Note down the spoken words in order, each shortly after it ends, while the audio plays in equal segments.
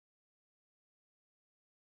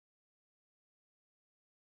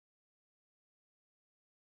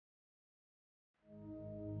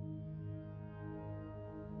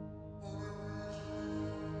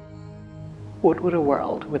What would a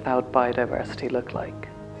world without biodiversity look like?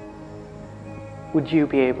 Would you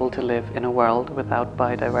be able to live in a world without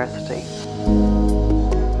biodiversity?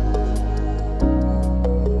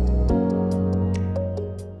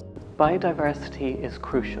 Biodiversity is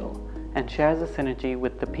crucial and shares a synergy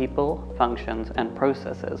with the people, functions, and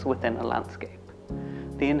processes within a landscape.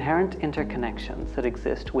 The inherent interconnections that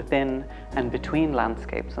exist within and between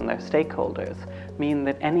landscapes and their stakeholders mean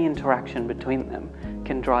that any interaction between them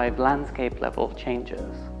can drive landscape-level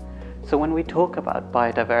changes. So when we talk about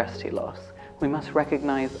biodiversity loss, we must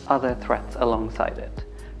recognize other threats alongside it.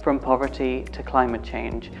 From poverty to climate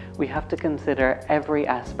change, we have to consider every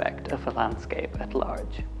aspect of a landscape at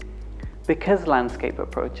large. Because landscape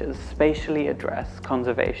approaches spatially address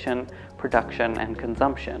conservation, production, and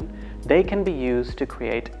consumption, they can be used to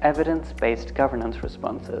create evidence-based governance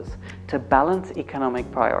responses to balance economic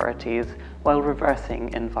priorities while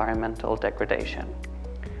reversing environmental degradation.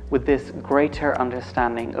 With this greater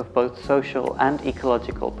understanding of both social and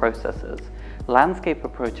ecological processes, landscape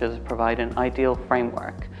approaches provide an ideal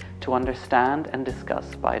framework to understand and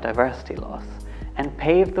discuss biodiversity loss and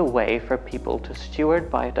pave the way for people to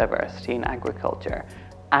steward biodiversity in agriculture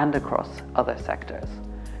and across other sectors.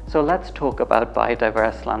 So let's talk about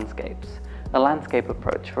biodiverse landscapes, a landscape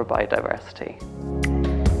approach for biodiversity.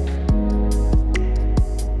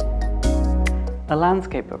 A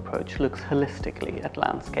landscape approach looks holistically at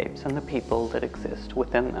landscapes and the people that exist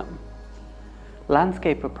within them.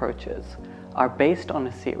 Landscape approaches are based on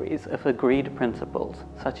a series of agreed principles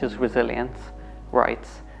such as resilience,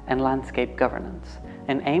 rights, and landscape governance,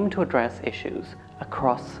 and aim to address issues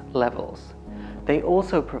across levels. They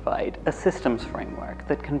also provide a systems framework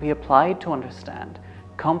that can be applied to understand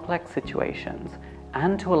complex situations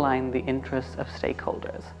and to align the interests of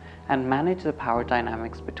stakeholders and manage the power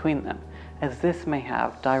dynamics between them, as this may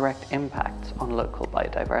have direct impacts on local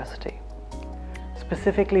biodiversity.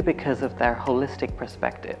 Specifically because of their holistic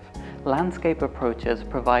perspective, landscape approaches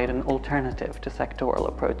provide an alternative to sectoral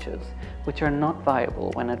approaches, which are not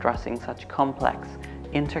viable when addressing such complex,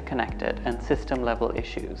 interconnected, and system-level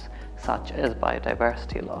issues such as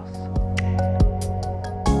biodiversity loss.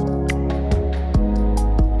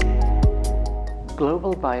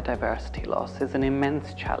 Global biodiversity loss is an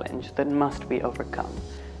immense challenge that must be overcome,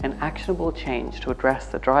 and actionable change to address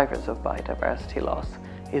the drivers of biodiversity loss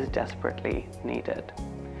is desperately needed.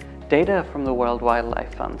 Data from the World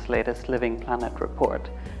Wildlife Fund's latest Living Planet report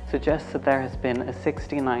suggests that there has been a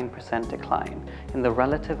 69% decline in the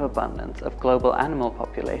relative abundance of global animal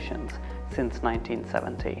populations since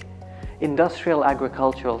 1970. Industrial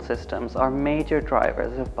agricultural systems are major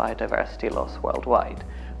drivers of biodiversity loss worldwide,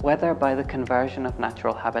 whether by the conversion of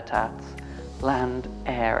natural habitats, land,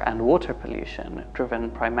 air, and water pollution driven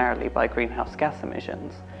primarily by greenhouse gas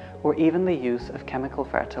emissions, or even the use of chemical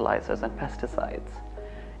fertilizers and pesticides.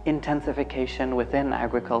 Intensification within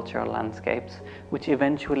agricultural landscapes, which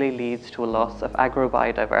eventually leads to a loss of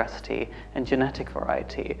agrobiodiversity and genetic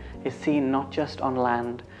variety, is seen not just on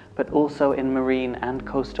land, but also in marine and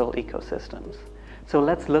coastal ecosystems. So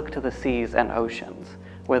let's look to the seas and oceans,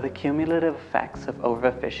 where the cumulative effects of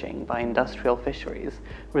overfishing by industrial fisheries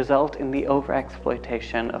result in the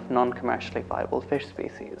overexploitation of non-commercially viable fish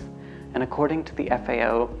species. And according to the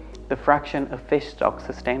FAO, the fraction of fish stock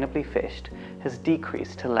sustainably fished has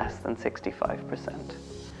decreased to less than 65%.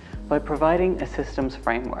 By providing a systems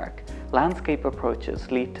framework, landscape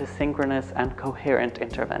approaches lead to synchronous and coherent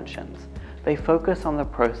interventions. They focus on the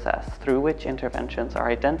process through which interventions are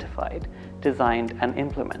identified, designed, and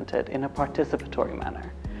implemented in a participatory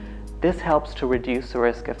manner. This helps to reduce the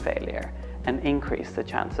risk of failure and increase the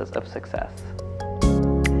chances of success.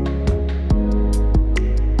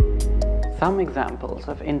 Some examples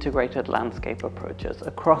of integrated landscape approaches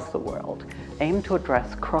across the world aim to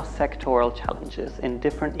address cross-sectoral challenges in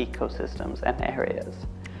different ecosystems and areas.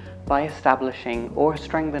 By establishing or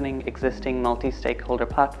strengthening existing multi-stakeholder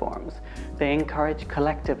platforms, they encourage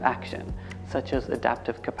collective action, such as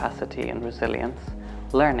adaptive capacity and resilience,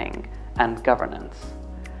 learning, and governance.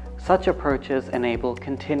 Such approaches enable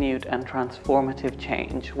continued and transformative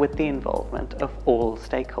change with the involvement of all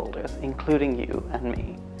stakeholders, including you and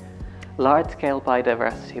me. Large-scale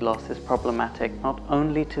biodiversity loss is problematic not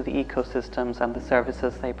only to the ecosystems and the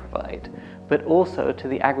services they provide, but also to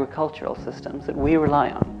the agricultural systems that we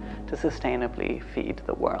rely on to sustainably feed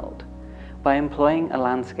the world. By employing a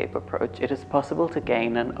landscape approach, it is possible to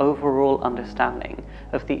gain an overall understanding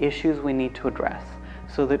of the issues we need to address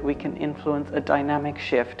so that we can influence a dynamic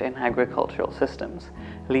shift in agricultural systems,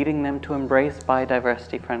 leading them to embrace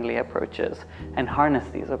biodiversity-friendly approaches and harness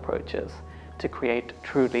these approaches to create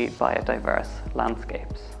truly biodiverse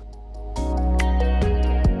landscapes.